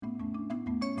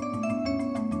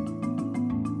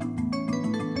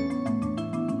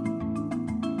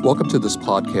Welcome to this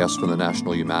podcast from the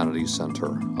National Humanities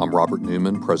Center. I'm Robert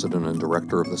Newman, President and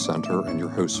Director of the Center, and your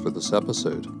host for this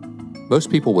episode. Most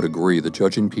people would agree that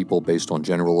judging people based on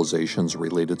generalizations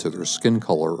related to their skin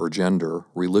color or gender,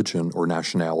 religion, or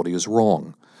nationality is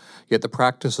wrong. Yet the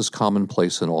practice is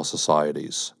commonplace in all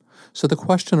societies. So the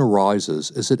question arises,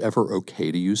 is it ever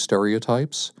okay to use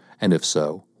stereotypes? And if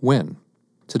so, when?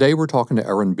 Today we're talking to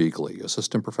Erin Beeghly,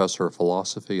 Assistant Professor of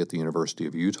Philosophy at the University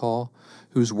of Utah,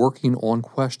 who's working on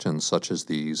questions such as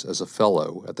these as a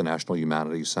fellow at the National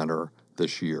Humanities Center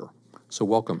this year. So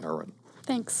welcome, Erin.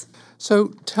 Thanks. So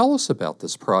tell us about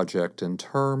this project in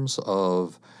terms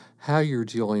of how you're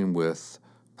dealing with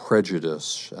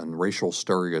prejudice and racial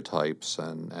stereotypes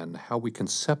and how we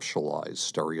conceptualize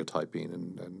stereotyping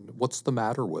and what's the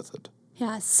matter with it.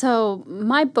 Yeah, so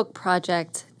my book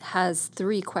project has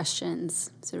three questions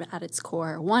sort of at its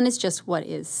core. One is just what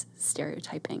is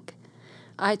stereotyping?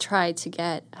 I try to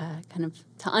get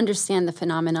to understand the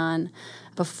phenomenon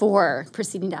before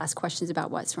proceeding to ask questions about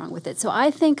what's wrong with it. So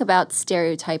I think about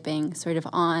stereotyping sort of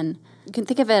you can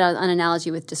think of it on an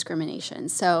analogy with discrimination.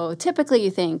 So typically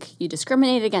you think you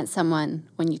discriminate against someone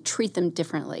when you treat them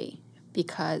differently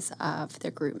because of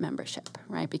their group membership,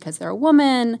 right? Because they're a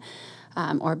woman,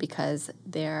 or because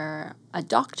they're a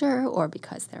doctor, or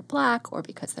because they're black, or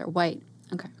because they're white.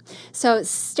 Okay. So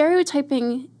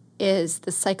stereotyping is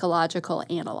the psychological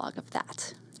analog of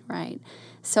that, right?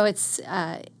 So it's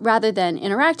rather than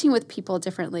interacting with people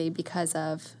differently because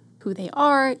of who they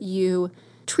are, you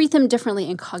treat them differently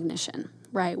in cognition,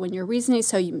 right? When you're reasoning,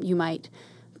 so you might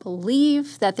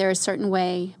believe that they're a certain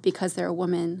way because they're a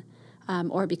woman,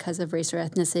 or because of race or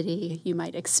ethnicity. You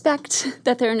might expect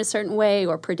that they're in a certain way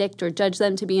or predict or judge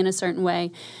them to be in a certain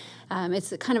way.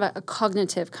 It's kind of a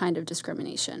cognitive kind of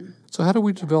discrimination. So how do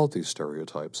we develop these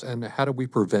stereotypes, and how do we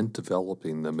prevent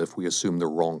developing them if we assume they're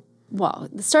wrong? Well,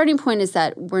 the starting point is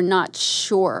that we're not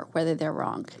sure whether they're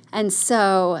wrong. And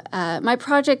so my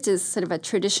project is sort of a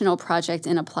traditional project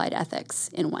in applied ethics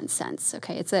in one sense.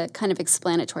 Okay, it's a kind of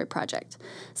explanatory project.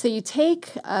 So you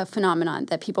take a phenomenon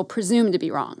that people presume to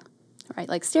be wrong, right?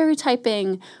 Like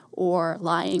stereotyping or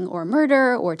lying or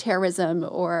murder or terrorism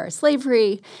or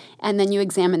slavery, and then you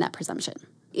examine that presumption.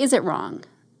 Is it wrong?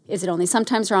 Is it only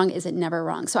sometimes wrong? Is it never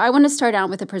wrong? So I want to start out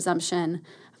with a presumption.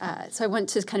 So I want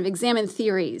to kind of examine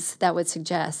theories that would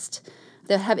suggest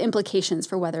that have implications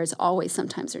for whether it's always,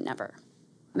 sometimes, or never.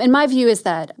 And my view is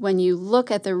that when you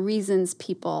look at the reasons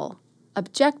people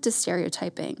object to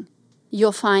stereotyping,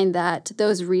 you'll find that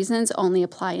those reasons only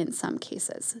apply in some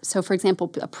cases. So, for example,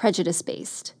 a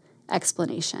prejudice-based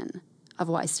explanation of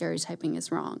why stereotyping is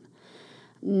wrong.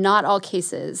 Not all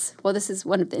cases, well, this is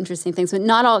one of the interesting things, but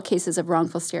not all cases of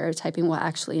wrongful stereotyping will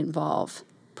actually involve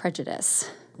prejudice.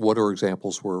 What are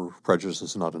examples where prejudice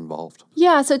is not involved?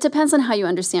 Yeah, so it depends on how you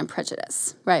understand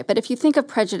prejudice, right? But if you think of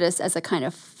prejudice as a kind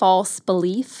of false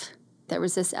belief that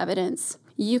resists evidence,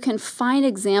 you can find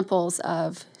examples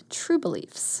of true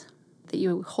beliefs that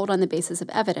you hold on the basis of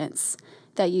evidence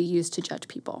that you use to judge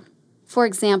people. For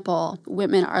example,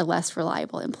 women are less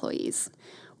reliable employees.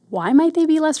 Why might they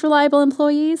be less reliable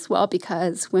employees? Well,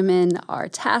 because women are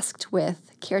tasked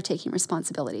with caretaking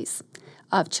responsibilities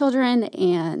of children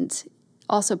and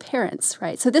also parents,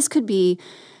 right? So this could be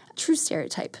a true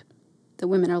stereotype that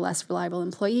women are less reliable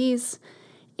employees.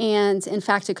 And in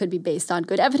fact, it could be based on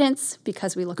good evidence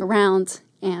because we look around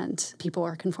and people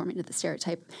are conforming to the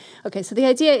stereotype. Okay, so the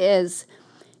idea is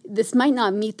this might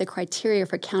not meet the criteria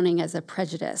for counting as a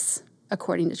prejudice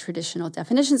according to traditional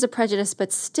definitions of prejudice,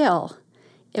 but still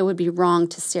it would be wrong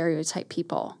to stereotype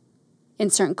people in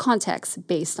certain contexts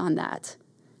based on that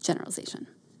generalization.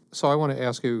 So I want to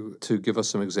ask you to give us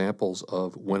some examples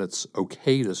of when it's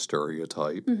okay to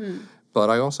stereotype, but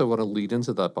I also want to lead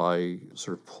into that by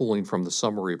sort of pulling from the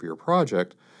summary of your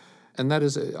project. And that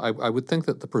is, I would think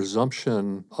that the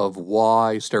presumption of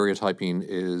why stereotyping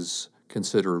is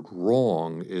considered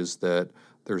wrong is that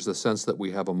there's a sense that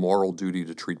we have a moral duty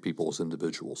to treat people as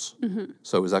individuals.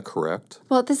 So is that correct?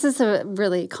 Well, this is a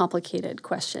really complicated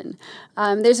question.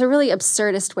 There's a really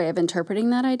absurdist way of interpreting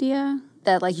that idea,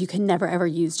 that like you can never ever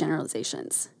use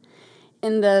generalizations.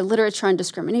 In the literature on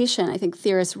discrimination, I think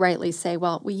theorists rightly say,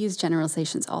 well, we use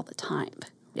generalizations all the time.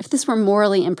 If this were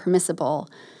morally impermissible,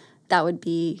 that would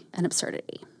be an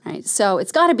absurdity, right? So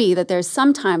it's got to be that there's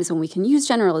some times when we can use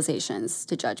generalizations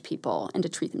to judge people and to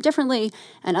treat them differently,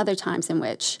 and other times in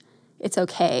which it's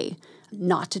okay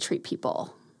not to treat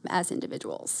people as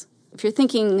individuals. If you're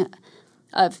thinking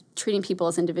of treating people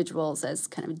as individuals as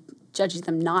kind of judging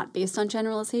them not based on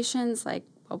generalizations, like,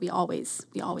 well, we always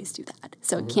do that.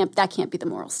 So that can't be the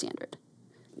moral standard.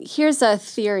 Here's a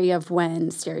theory of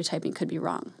when stereotyping could be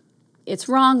wrong. It's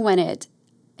wrong when it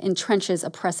entrenches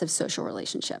oppressive social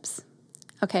relationships.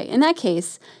 Okay, in that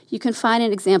case, you can find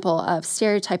an example of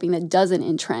stereotyping that doesn't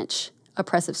entrench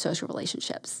oppressive social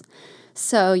relationships.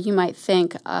 So you might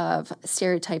think of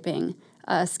stereotyping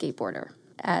a skateboarder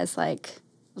as like,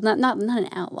 not an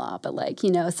outlaw, but like,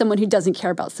 someone who doesn't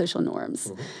care about social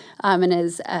norms, and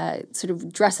is sort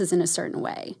of dresses in a certain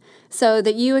way. So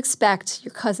that you expect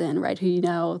your cousin, right, who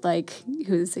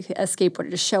who's a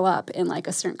skateboarder, to show up in like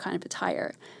a certain kind of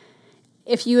attire.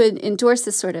 If you would endorse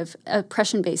this sort of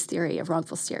oppression-based theory of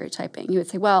wrongful stereotyping, you would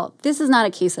say, well, this is not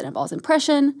a case that involves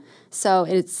impression, so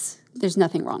there's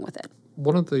nothing wrong with it.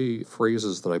 One of the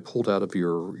phrases that I pulled out of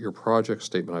your project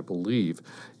statement, I believe,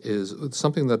 is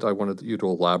something that I wanted you to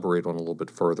elaborate on a little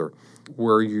bit further,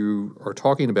 where you are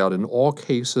talking about in all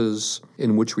cases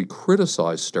in which we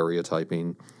criticize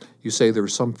stereotyping, you say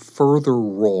there's some further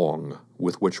wrong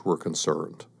with which we're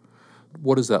concerned.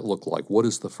 What does that look like? What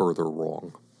is the further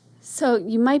wrong? So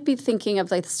you might be thinking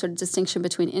of like the sort of distinction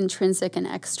between intrinsic and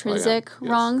extrinsic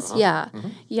wrongs. Yeah. Mm-hmm.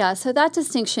 Yeah. So that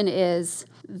distinction is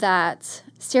that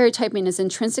stereotyping is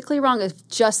intrinsically wrong if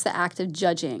just the act of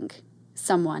judging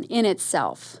someone in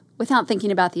itself without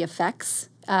thinking about the effects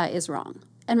is wrong.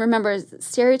 And remember,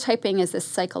 stereotyping is this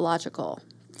psychological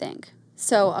thing.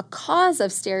 So a cause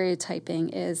of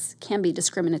stereotyping can be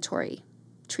discriminatory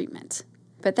treatment.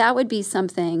 But that would be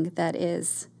something that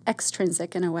is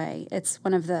extrinsic in a way. It's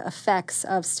one of the effects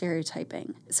of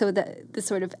stereotyping. So the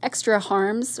sort of extra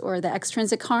harms or the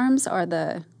extrinsic harms are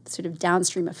the sort of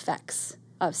downstream effects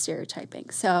of stereotyping.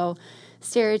 So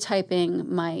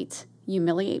stereotyping might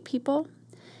humiliate people.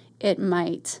 It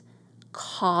might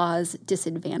cause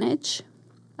disadvantage.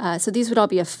 So these would all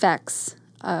be effects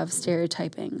of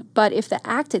stereotyping. But if the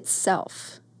act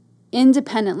itself,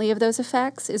 independently of those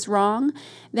effects, is wrong,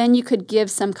 then you could give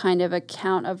some kind of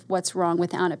account of what's wrong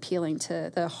without appealing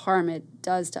to the harm it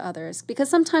does to others. Because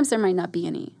sometimes there might not be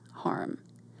any harm,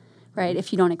 right,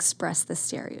 if you don't express the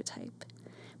stereotype.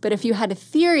 But if you had a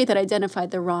theory that identified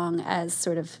the wrong as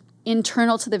sort of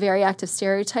internal to the very act of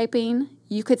stereotyping,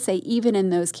 you could say even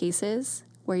in those cases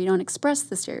where you don't express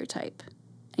the stereotype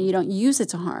and you don't use it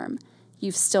to harm,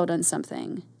 you've still done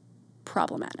something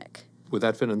problematic. Would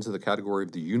that fit into the category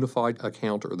of the unified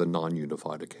account or the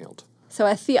non-unified account? So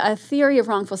a theory of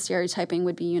wrongful stereotyping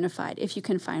would be unified if you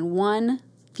can find one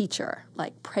feature,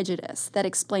 like prejudice, that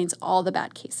explains all the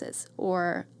bad cases,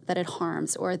 or that it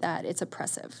harms, or that it's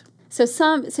oppressive. So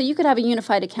you could have a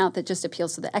unified account that just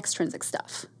appeals to the extrinsic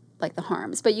stuff, like the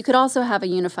harms, but you could also have a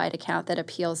unified account that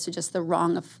appeals to just the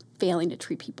wrong of failing to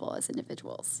treat people as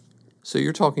individuals. So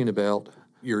you're talking about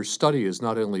your study is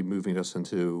not only moving us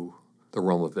into the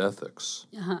realm of ethics,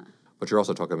 but you're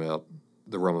also talking about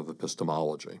the realm of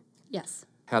epistemology. Yes.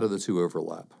 How do the two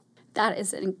overlap? That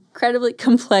is an incredibly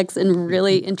complex and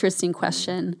really interesting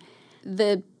question.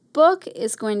 The book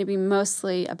is going to be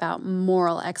mostly about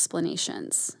moral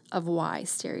explanations of why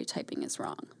stereotyping is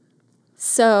wrong.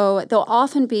 So there'll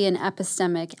often be an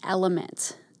epistemic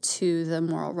element to the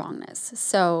moral wrongness.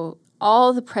 So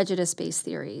all the prejudice-based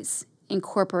theories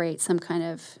incorporate some kind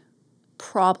of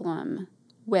problem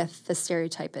with the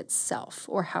stereotype itself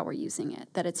or how we're using it,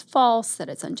 that it's false, that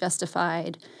it's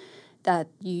unjustified, that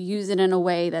you use it in a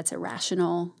way that's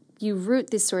irrational. You root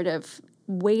these sort of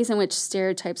ways in which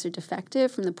stereotypes are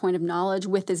defective from the point of knowledge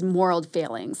with these moral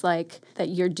failings, like that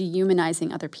you're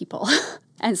dehumanizing other people.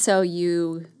 And so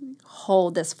you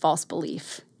hold this false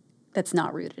belief that's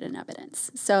not rooted in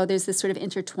evidence. So there's this sort of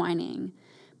intertwining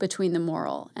between the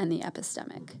moral and the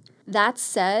epistemic. That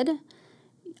said,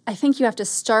 I think you have to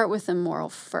start with the moral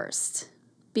first,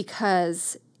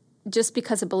 because just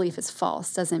because a belief is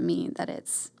false doesn't mean that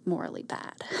it's morally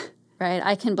bad, right?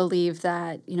 I can believe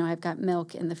that, I've got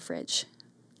milk in the fridge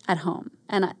at home,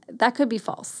 and that could be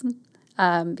false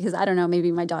because, I don't know,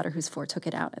 maybe my daughter who's 4 took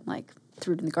it out and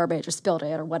threw it in the garbage or spilled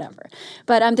it or whatever.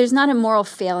 But there's not a moral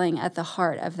failing at the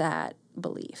heart of that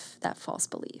belief, that false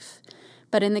belief.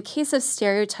 But in the case of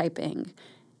stereotyping,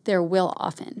 there will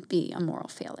often be a moral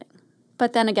failing.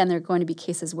 But then again, there are going to be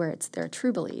cases where there are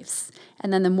true beliefs,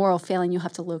 and then the moral failing you'll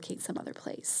have to locate some other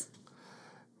place.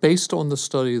 Based on the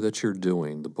study that you're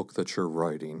doing, the book that you're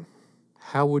writing,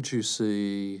 how would you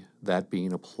see that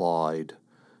being applied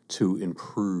to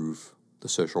improve the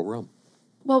social realm?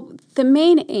 Well, the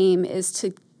main aim is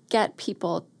to get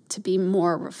people to be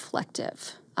more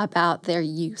reflective about their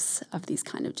use of these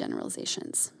kind of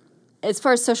generalizations. As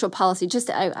far as social policy,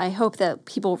 I hope that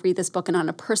people read this book and on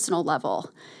a personal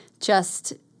level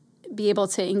just be able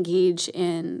to engage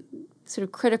in sort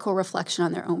of critical reflection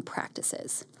on their own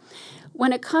practices.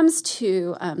 When it comes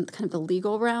to kind of the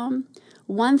legal realm,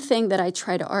 one thing that I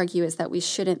try to argue is that we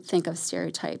shouldn't think of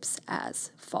stereotypes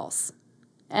as false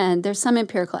And there's some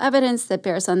empirical evidence that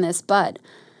bears on this, but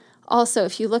also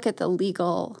if you look at the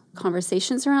legal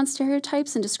conversations around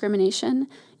stereotypes and discrimination,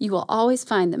 you will always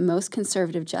find the most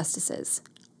conservative justices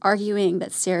arguing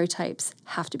that stereotypes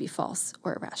have to be false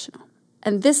or irrational.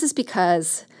 And this is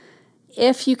because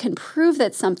if you can prove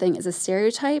that something is a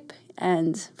stereotype,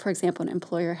 and, for example, an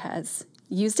employer has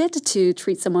used it to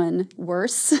treat someone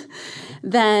worse,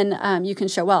 then you can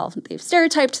show, well, they've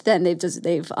stereotyped, then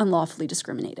they've unlawfully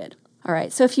discriminated. All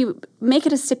right, so if you make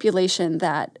it a stipulation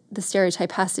that the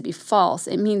stereotype has to be false,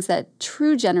 it means that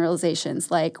true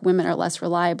generalizations like women are less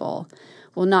reliable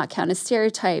will not count as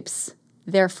stereotypes.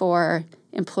 Therefore,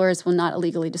 employers will not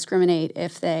illegally discriminate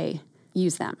if they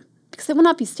use them. Because it will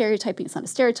not be stereotyping. It's not a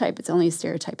stereotype. It's only a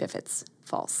stereotype if it's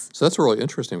false. So that's really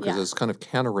interesting because it's kind of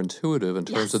counterintuitive in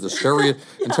terms of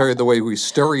the way we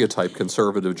stereotype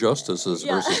conservative justices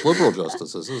versus liberal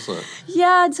justices, isn't it?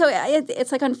 Yeah, so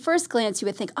it's like on first glance you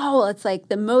would think, oh, well, it's like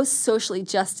the most socially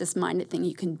justice-minded thing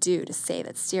you can do to say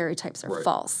that stereotypes are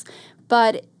false.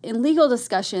 But in legal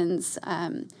discussions,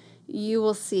 you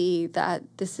will see that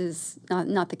this is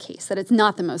not the case, that it's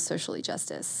not the most socially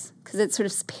justice, because it sort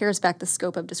of pares back the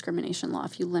scope of discrimination law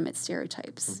if you limit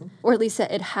stereotypes. Or at least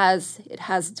it has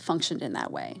functioned in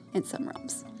that way in some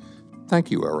realms.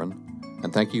 Thank you, Erin.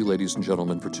 And thank you, ladies and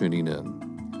gentlemen, for tuning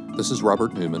in. This is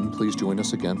Robert Newman. Please join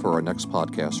us again for our next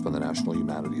podcast from the National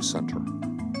Humanities Center.